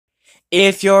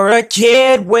If you're a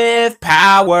kid with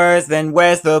powers, then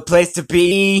where's the place to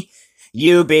be?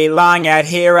 You belong at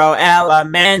Hero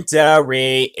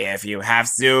Elementary. If you have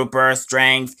super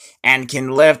strength and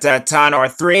can lift a ton or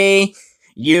three,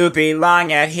 you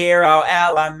belong at Hero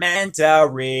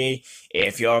Elementary.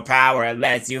 If your power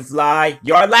lets you fly,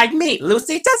 you're like me,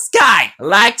 Lucita Sky.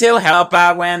 Like to help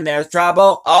out when there's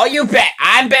trouble? Oh, you bet,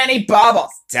 I'm Benny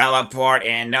Bubbles. Teleport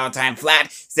in no time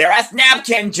flat. Sara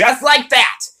Snapkin just like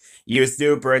that. Use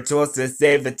super tools to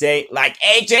save the day, like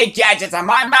AJ Gadgets, I'm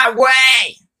on my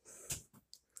way!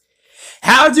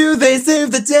 How do they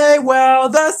save the day? Well,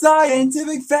 the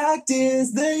scientific fact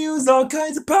is they use all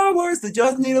kinds of powers, they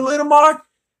just need a little more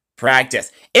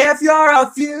practice. If you're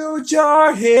a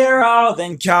future hero,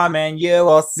 then come and you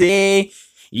will see.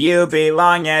 You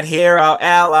belong at Hero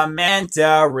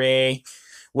Elementary.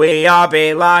 We all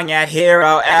belong at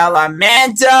Hero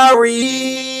Elementary.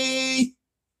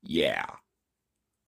 Yeah.